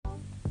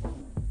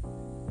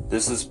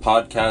This is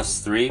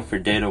podcast 3 for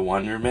Data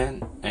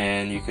Wonderment,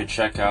 and you could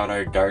check out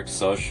our Dark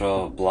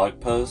Social blog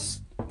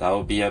post. That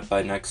will be up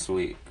by next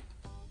week.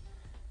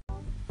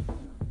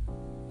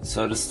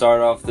 So to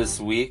start off this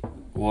week,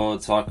 we'll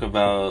talk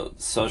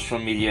about social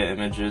media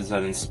images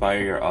that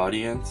inspire your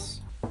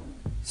audience.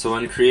 So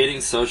when creating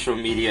social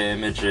media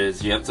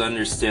images, you have to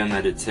understand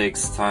that it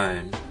takes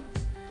time,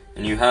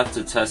 and you have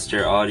to test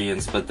your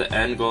audience, but the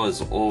end goal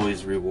is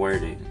always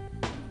rewarding.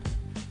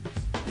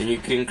 And you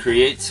can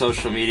create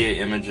social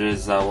media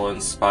images that will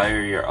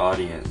inspire your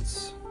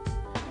audience.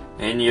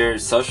 And your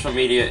social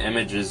media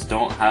images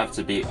don't have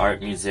to be art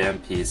museum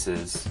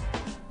pieces,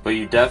 but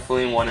you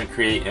definitely want to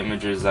create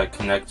images that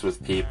connect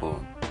with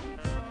people.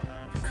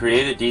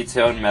 Create a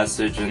detailed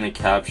message in the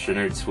caption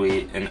or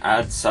tweet and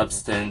add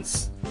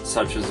substance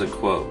such as a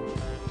quote.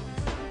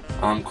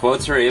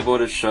 Quotes are able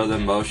to show the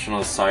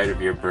emotional side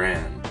of your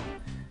brand.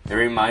 It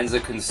reminds the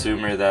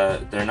consumer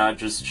that they're not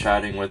just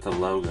chatting with a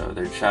logo,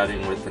 they're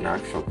chatting with an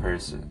actual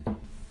person.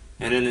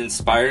 And an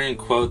inspiring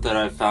quote that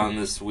I found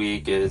this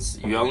week is,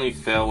 "You only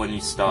fail when you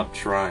stop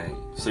trying."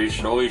 So you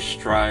should always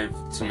strive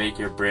to make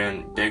your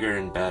brand bigger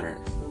and better.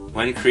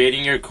 When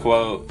creating your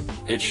quote,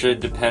 it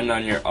should depend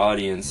on your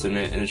audience, and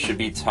it should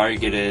be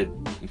targeted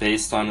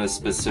based on a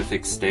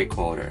specific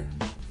stakeholder.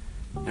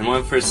 And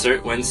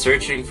when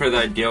searching for the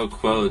ideal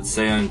quote,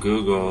 say on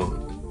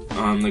Google,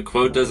 the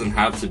quote doesn't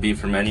have to be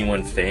from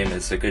anyone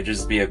famous. It could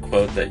just be a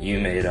quote that you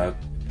made up,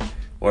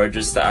 or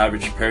just the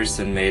average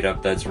person made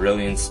up that's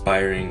really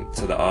inspiring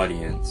to the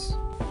audience.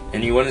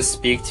 And you want to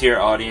speak to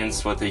your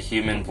audience with a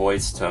human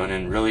voice tone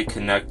and really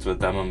connect with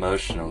them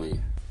emotionally.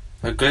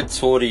 A good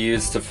tool to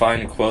use to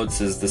find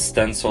quotes is the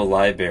Stencil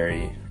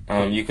library.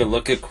 You could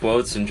look at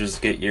quotes and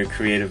just get your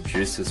creative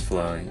juices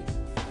flowing.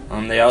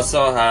 They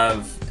also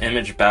have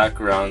image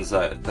backgrounds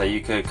that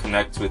you could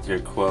connect with your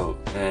quote,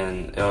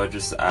 and it'll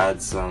just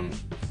add some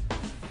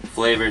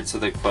flavor to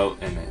the quote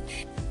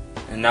image.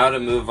 And now to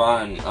move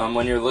on,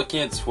 when you're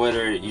looking at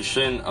Twitter, you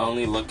shouldn't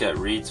only look at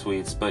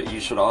retweets, but you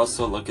should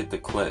also look at the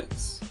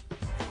clicks.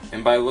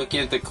 And by looking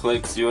at the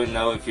clicks, you would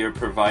know if you're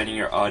providing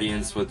your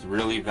audience with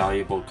really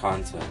valuable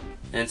content.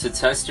 And to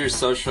test your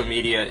social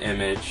media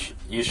image,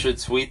 you should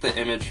tweet the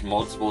image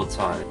multiple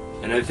times.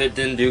 And if it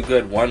didn't do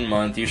good one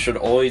month, you should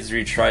always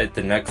retry it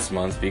the next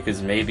month,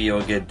 because maybe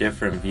you'll get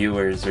different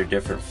viewers or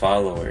different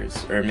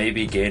followers, or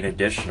maybe gain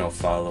additional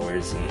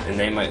followers, and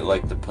they might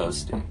like the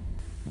posting.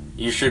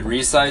 You should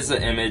resize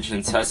the image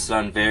and test it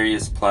on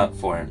various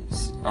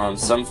platforms.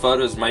 Some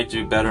photos might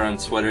do better on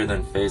Twitter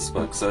than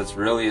Facebook, so it's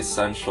really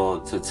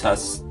essential to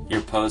test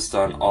your post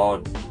on all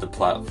the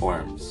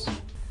platforms.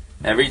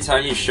 Every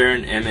time you share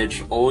an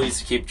image,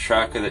 always keep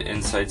track of the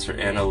insights or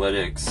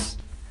analytics.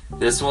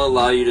 This will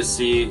allow you to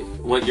see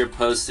what your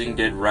posting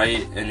did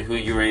right and who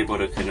you were able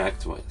to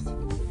connect with.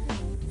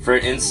 For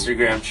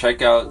Instagram,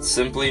 check out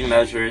Simply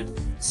Measured,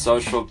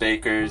 Social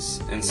Bakers,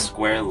 and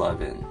Square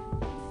Lovin'.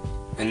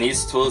 And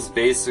these tools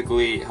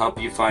basically help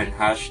you find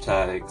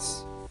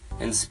hashtags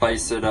and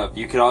spice it up.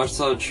 You could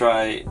also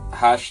try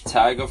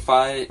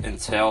Hashtagify and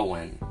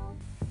Tailwind.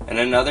 And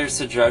another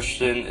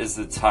suggestion is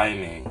the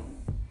timing.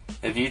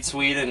 If you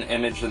tweet an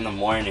image in the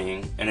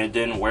morning and it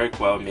didn't work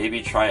well,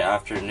 maybe try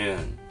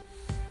afternoon.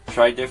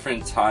 Try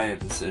different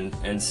times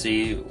and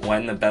see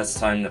when the best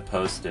time to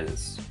post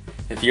is.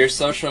 If your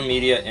social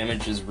media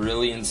image is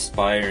really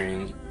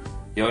inspiring,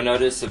 you'll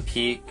notice a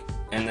peak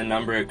in the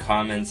number of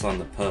comments on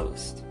the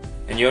post.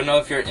 And you'll know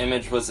if your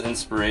image was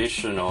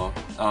inspirational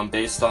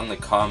based on the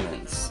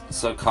comments.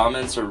 So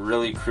comments are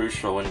really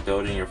crucial when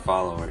building your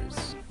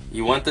followers.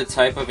 You want the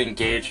type of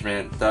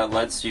engagement that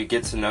lets you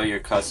get to know your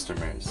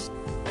customers.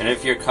 And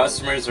if your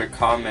customers are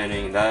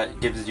commenting,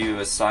 that gives you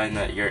a sign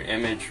that your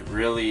image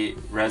really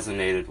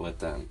resonated with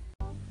them.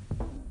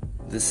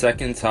 The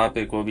second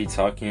topic we'll be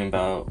talking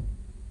about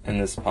in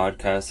this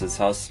podcast is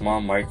how small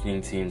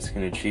marketing teams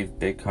can achieve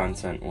big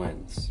content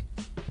wins.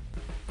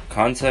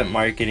 Content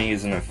marketing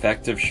is an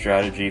effective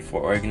strategy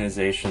for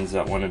organizations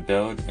that want to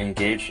build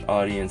engaged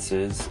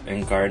audiences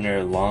and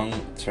garner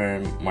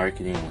long-term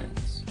marketing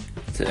wins.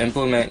 To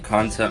implement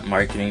content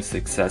marketing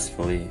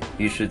successfully,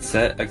 you should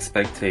set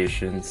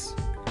expectations,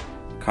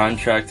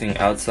 contracting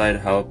outside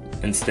help,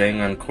 and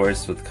staying on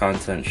course with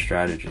content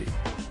strategy.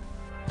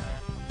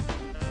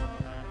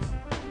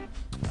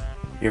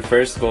 Your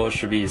first goal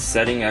should be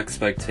setting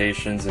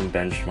expectations and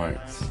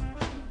benchmarks.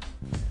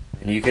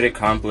 And you could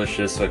accomplish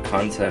this with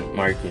content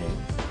marketing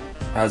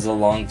as a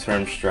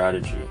long-term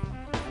strategy.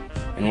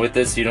 And with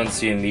this, you don't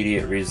see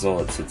immediate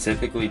results. It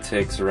typically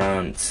takes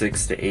around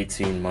 6 to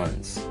 18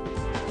 months.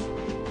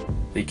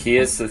 The key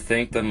is to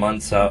think the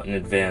months out in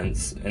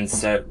advance and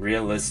set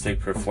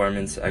realistic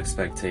performance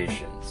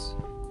expectations.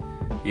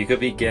 You could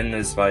begin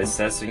this by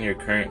assessing your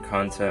current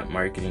content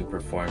marketing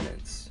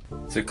performance.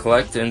 To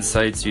collect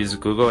insights, use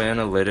Google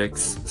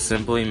Analytics,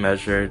 Simply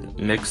Measured,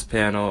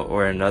 Mixpanel,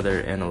 or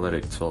another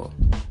analytic tool.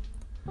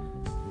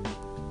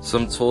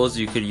 Some tools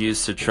you could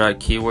use to track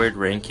keyword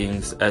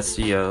rankings,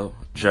 SEO,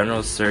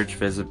 general search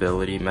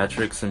visibility,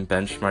 metrics, and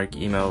benchmark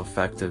email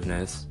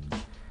effectiveness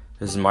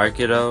is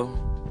Marketo,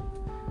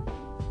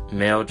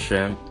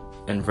 MailChimp,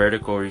 and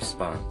vertical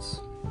response.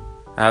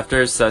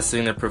 After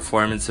assessing the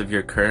performance of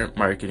your current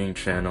marketing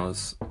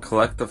channels,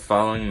 collect the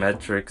following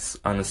metrics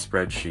on a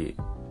spreadsheet: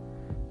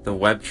 the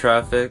web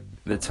traffic,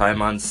 the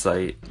time on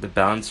site, the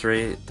bounce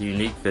rate, the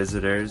unique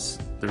visitors,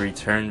 the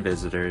return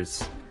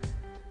visitors,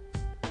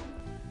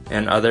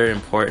 and other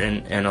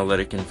important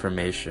analytic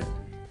information.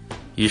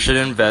 You should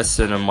invest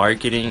in a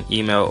marketing,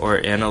 email,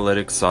 or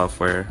analytics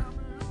software,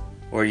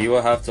 or you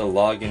will have to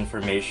log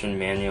information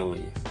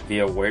manually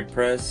via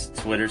WordPress,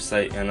 Twitter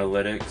site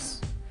analytics,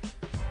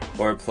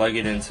 or plug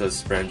it into a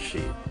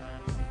spreadsheet.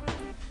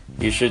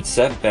 You should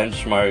set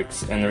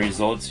benchmarks and the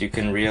results you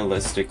can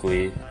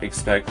realistically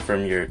expect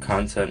from your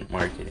content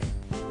marketing.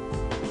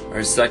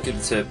 Our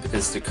second tip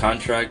is to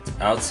contract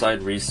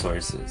outside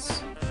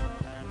resources.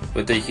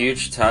 With a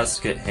huge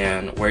task at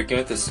hand, working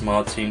with a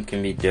small team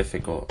can be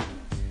difficult.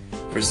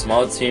 For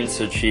small teams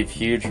to achieve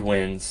huge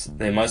wins,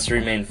 they must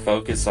remain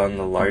focused on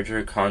the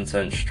larger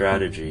content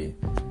strategy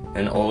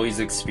and always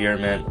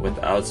experiment with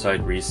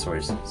outside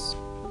resources.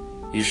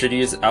 You should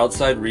use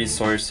outside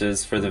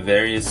resources for the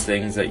various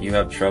things that you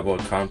have trouble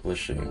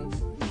accomplishing,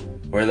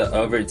 or the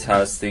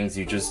overtasked things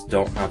you just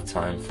don't have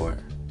time for.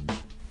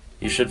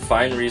 You should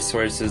find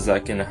resources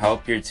that can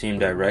help your team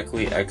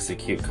directly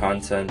execute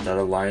content that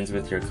aligns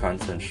with your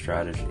content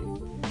strategy.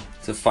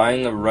 To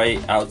find the right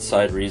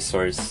outside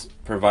resource,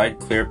 provide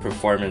clear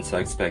performance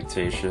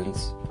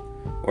expectations,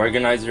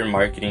 organize your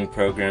marketing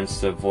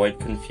programs to avoid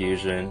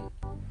confusion,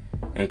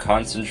 and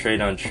concentrate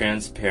on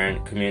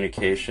transparent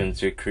communication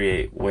to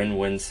create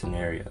win-win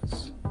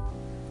scenarios.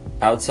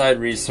 Outside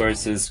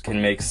resources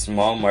can make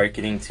small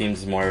marketing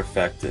teams more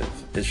effective.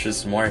 It's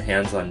just more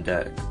hands on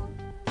deck.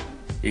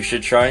 You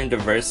should try and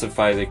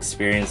diversify the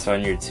experience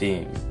on your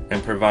team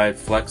and provide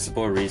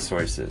flexible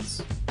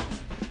resources.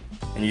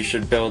 And you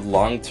should build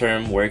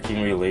long-term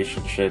working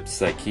relationships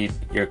that keep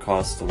your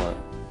costs low.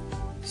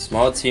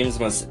 Small teams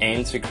must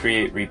aim to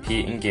create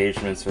repeat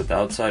engagements with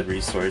outside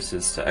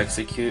resources to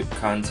execute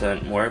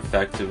content more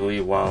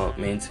effectively while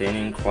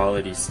maintaining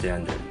quality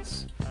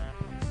standards.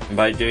 And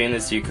by doing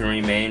this, you can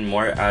remain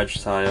more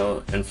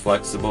agile and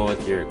flexible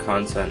with your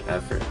content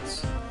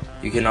efforts.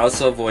 You can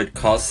also avoid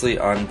costly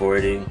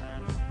onboarding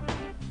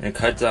and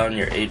cut down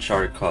your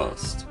HR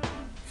cost.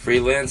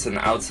 Freelance and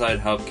outside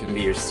help can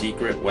be your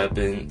secret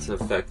weapon to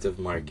effective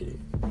marketing.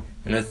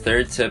 And the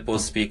third tip we'll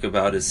speak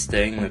about is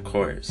staying the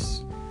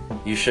course.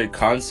 You should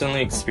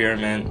constantly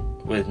experiment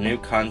with new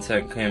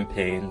content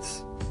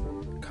campaigns,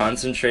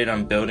 concentrate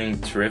on building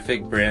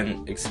terrific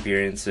brand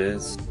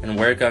experiences, and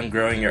work on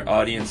growing your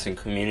audience and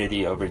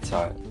community over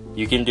time.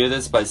 You can do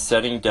this by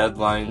setting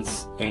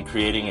deadlines and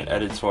creating an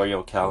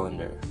editorial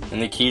calendar.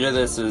 And the key to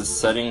this is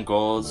setting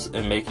goals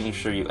and making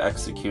sure you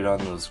execute on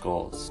those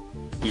goals.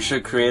 You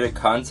should create a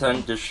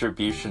content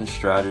distribution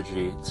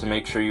strategy to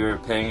make sure you are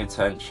paying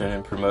attention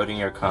and promoting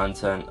your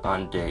content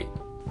on date,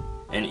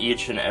 and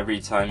each and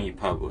every time you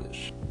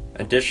publish.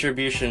 A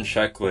distribution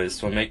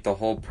checklist will make the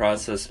whole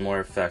process more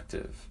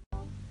effective.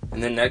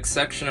 In the next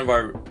section of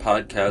our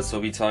podcast,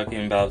 we'll be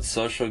talking about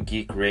Social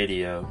Geek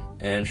Radio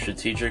and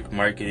strategic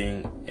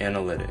marketing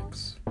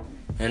analytics.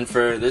 And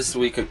for this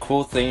week, a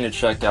cool thing to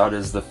check out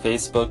is the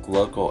Facebook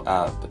Local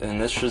app,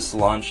 and this just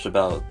launched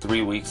about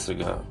 3 weeks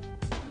ago.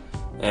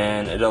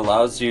 And it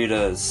allows you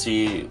to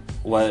see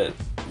what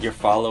your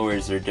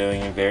followers are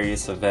doing in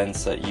various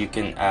events that you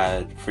can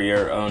add for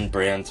your own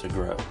brand to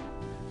grow.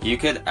 You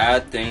could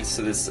add things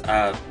to this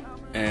app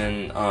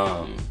and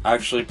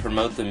actually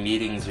promote the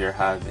meetings you're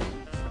having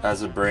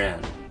as a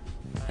brand.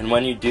 And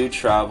when you do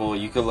travel,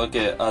 you could look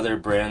at other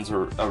brands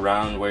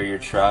around where you're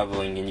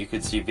traveling, and you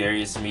could see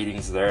various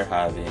meetings they're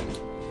having,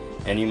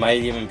 and you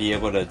might even be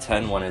able to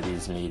attend one of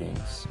these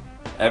meetings.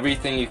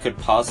 Everything you could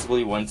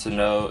possibly want to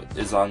know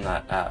is on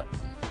that app.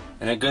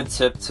 And a good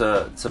tip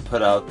to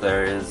put out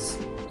there is,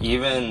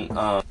 even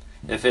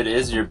if it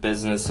is your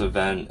business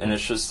event and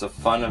it's just a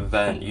fun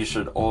event, you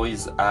should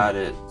always add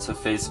it to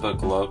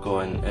Facebook Local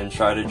and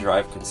try to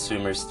drive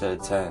consumers to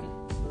attend.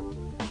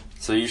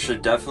 So you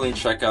should definitely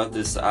check out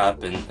this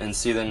app and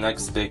see the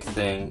next big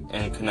thing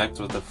and connect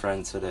with a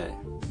friend today.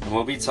 And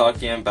we'll be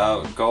talking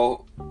about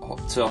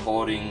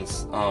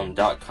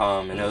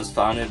GoToHoldings.com, and it was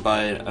founded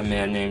by a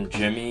man named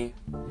Jimmy,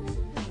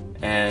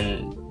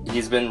 and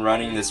he's been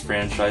running this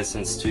franchise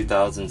since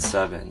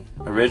 2007.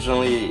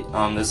 Originally,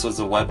 this was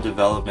a web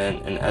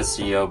development and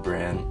SEO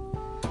brand,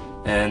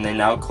 and they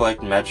now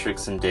collect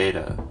metrics and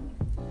data.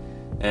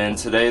 And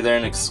today they're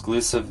an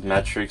exclusive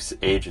metrics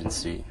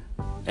agency.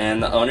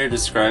 And the owner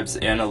describes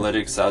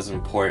analytics as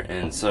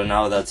important, so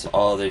now that's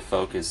all they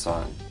focus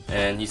on.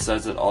 And he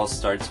says it all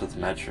starts with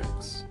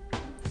metrics.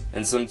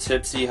 And some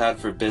tips he had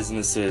for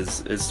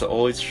businesses is to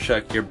always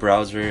check your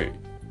browser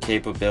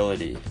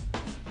capability.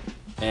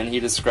 And he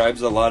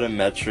describes a lot of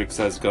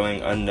metrics as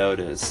going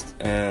unnoticed,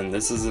 and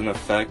this is an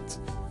effect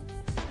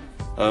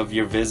of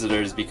your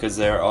visitors because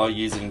they're all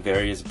using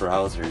various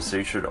browsers, so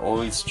you should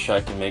always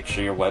check and make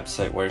sure your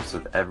website works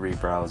with every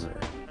browser.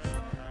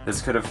 This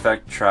could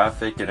affect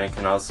traffic, and it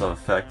can also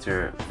affect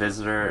your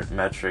visitor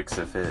metrics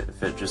if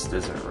it just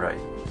isn't right.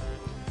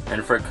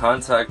 And for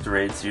contact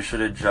rates, you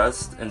should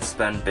adjust and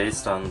spend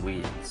based on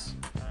leads.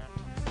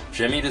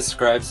 Jimmy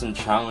describes some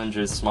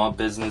challenges small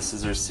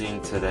businesses are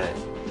seeing today.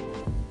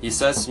 He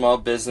says small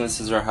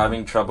businesses are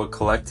having trouble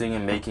collecting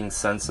and making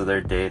sense of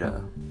their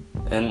data.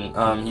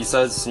 And he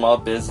says small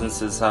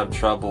businesses have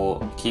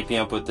trouble keeping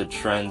up with the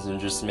trends and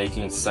just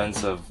making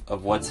sense of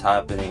what's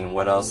happening and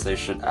what else they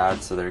should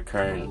add to their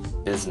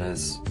current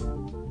business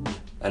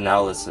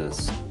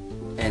analysis.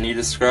 And he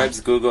describes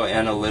Google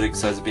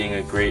Analytics as being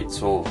a great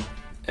tool.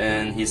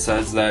 And he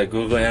says that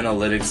Google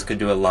Analytics could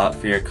do a lot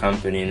for your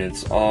company, and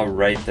it's all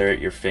right there at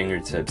your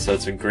fingertips. So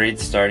it's a great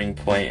starting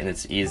point and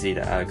it's easy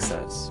to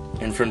access.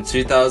 And from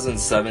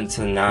 2007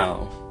 to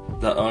now,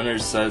 the owner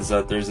says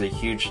that there's a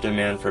huge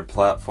demand for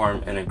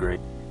platform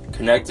integration.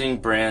 Connecting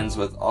brands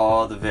with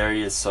all the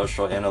various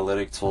social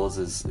analytic tools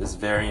is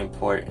very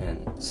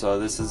important. So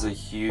this is a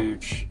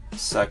huge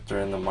sector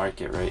in the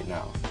market right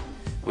now.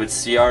 With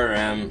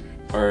CRM,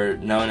 or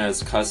known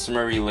as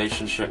Customer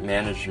Relationship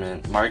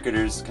Management,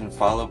 marketers can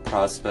follow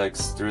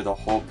prospects through the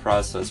whole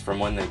process from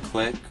when they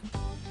click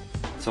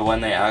to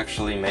when they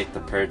actually make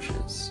the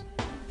purchase.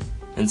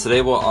 And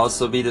today we'll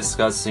also be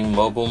discussing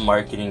mobile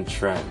marketing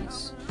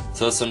trends.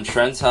 So some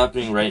trends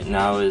happening right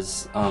now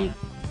is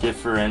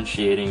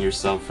differentiating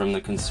yourself from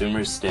the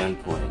consumer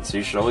standpoint. So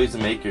you should always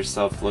make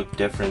yourself look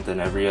different than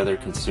every other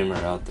consumer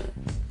out there.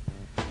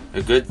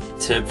 A good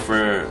tip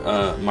for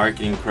a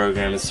marketing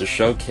program is to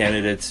show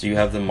candidates you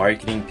have the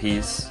marketing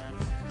piece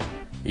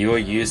you will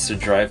use to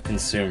drive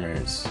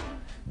consumers.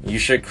 You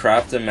should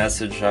craft a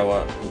message that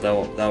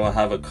will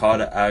have a call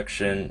to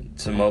action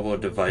to mobile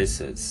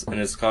devices, and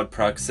it's called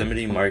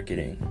proximity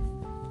marketing.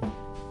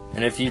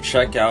 And if you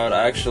check out,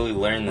 I actually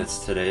learned this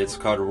today, it's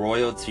called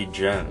Royalty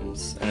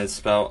Gems, and it's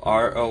spelled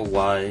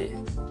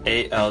ROYALTIE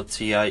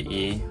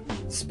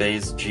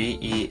space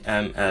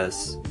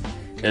GEMS.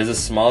 It is a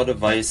small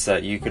device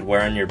that you could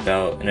wear on your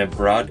belt, and it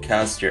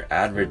broadcasts your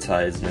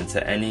advertisement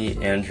to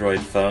any Android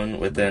phone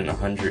within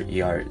 100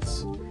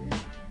 yards.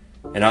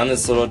 And on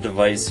this little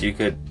device you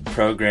could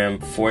program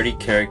 40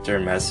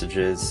 character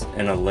messages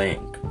and a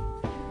link.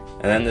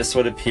 And then this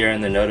would appear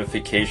in the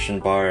notification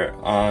bar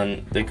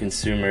on the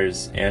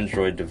consumer's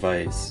Android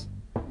device.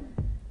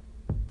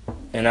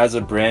 And as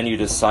a brand, you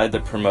decide the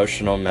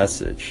promotional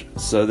message.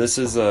 So this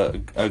is a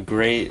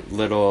great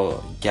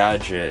little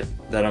gadget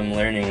that I'm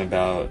learning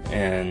about,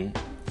 and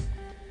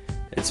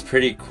it's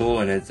pretty cool,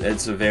 and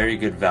it's a very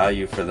good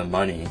value for the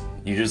money.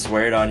 You just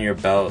wear it on your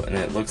belt and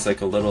it looks like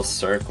a little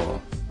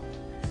circle,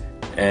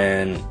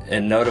 and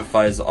it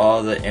notifies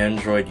all the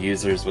Android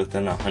users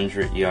within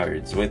 100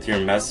 yards with your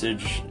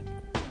message,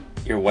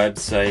 your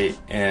website,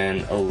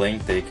 and a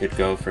link they could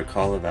go for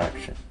call of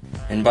action.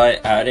 And by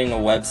adding a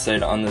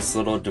website on this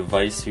little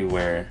device you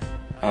wear,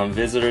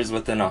 visitors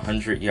within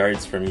 100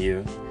 yards from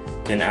you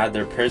can add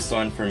their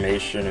personal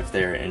information if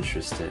they are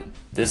interested.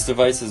 This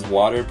device is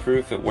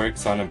waterproof, it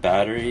works on a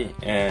battery,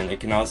 and it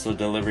can also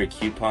deliver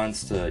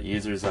coupons to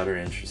users that are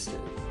interested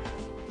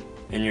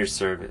in your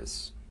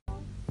service.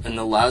 And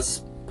the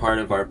last part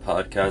of our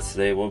podcast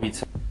today will be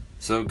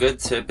so a good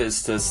tip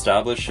is to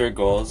establish your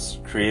goals,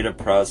 create a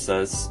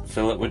process,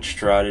 fill it with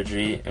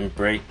strategy, and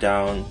break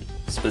down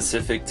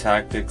specific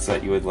tactics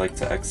that you would like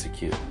to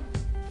execute.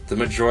 The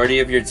majority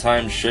of your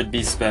time should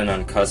be spent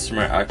on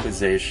customer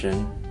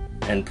acquisition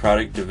and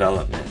product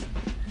development,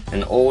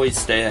 and always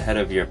stay ahead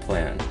of your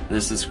plan.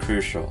 This is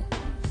crucial.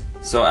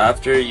 So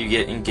after you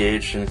get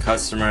engaged in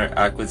customer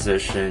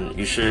acquisition,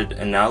 you should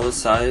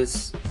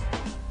analyze,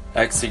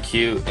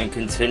 execute, and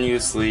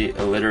continuously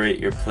iterate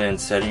your plan,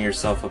 setting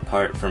yourself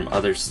apart from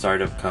other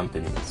startup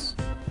companies.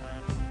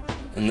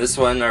 And this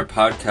will end our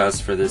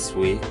podcast for this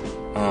week.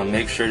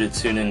 Make sure to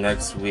tune in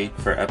next week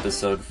for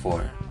episode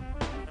 4.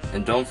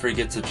 And don't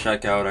forget to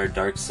check out our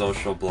Dark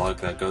Social blog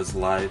that goes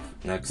live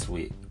next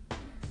week.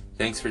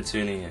 Thanks for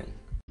tuning in.